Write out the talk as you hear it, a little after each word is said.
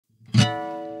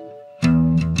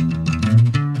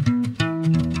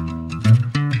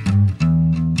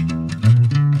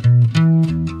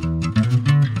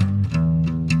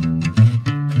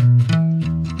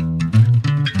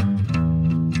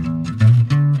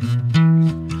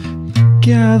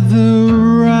Gather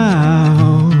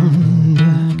round,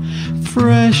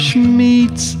 fresh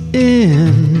meat's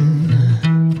in.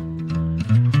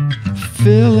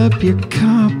 Fill up your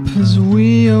cup as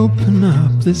we open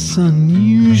up this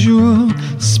unusual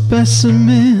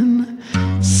specimen,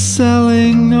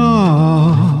 selling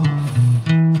off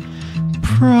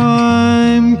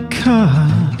prime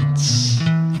cuts.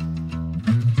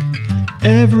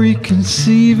 Every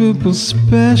conceivable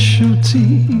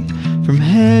specialty, from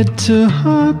head to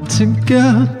heart to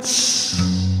guts,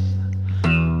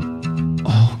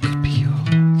 all could be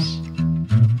yours.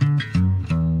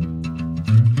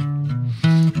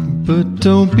 But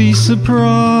don't be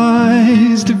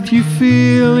surprised if you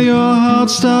feel your heart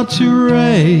start to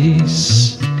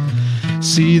race.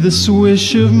 See the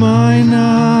swish of my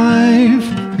knife.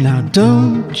 Now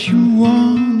don't you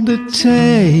want a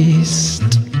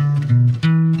taste?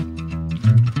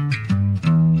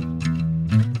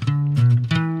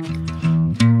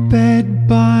 Bed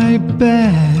by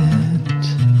bed,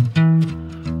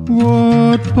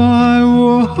 word by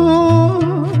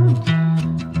word,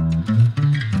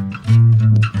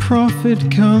 the profit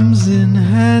comes in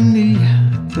handy,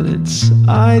 but it's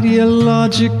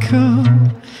ideological.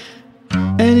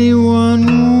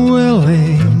 Anyone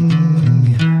willing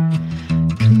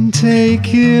can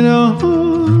take it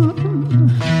on.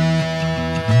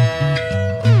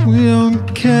 We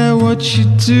don't care what you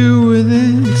do with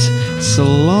it, so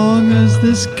long as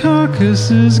this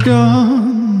carcass is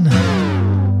gone.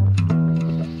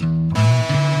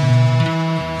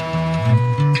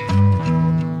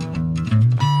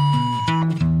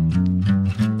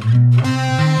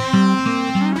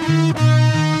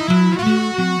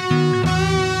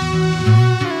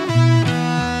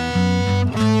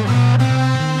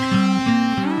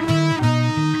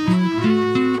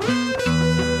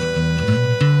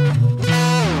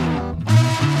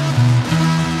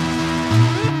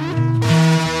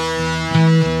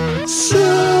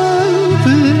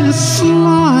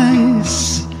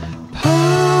 Slice,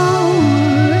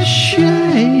 power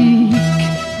shake,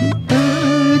 the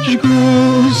urge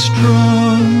grows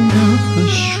stronger, the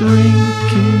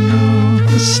shrinking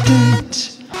of the state.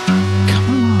 Come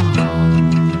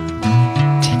along,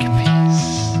 take a piece,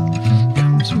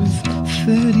 comes with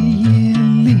 30-year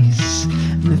lease,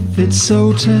 and if it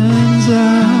so turns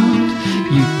out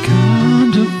you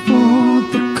can't afford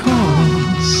the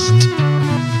cost,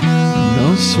 no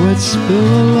sweat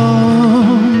spill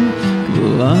along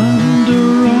will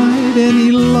underwrite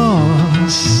any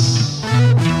loss.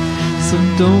 So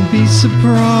don't be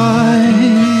surprised,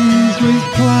 we've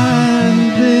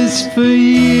planned this for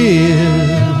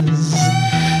years.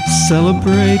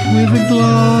 Celebrate with a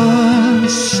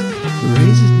glass,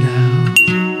 raise it now.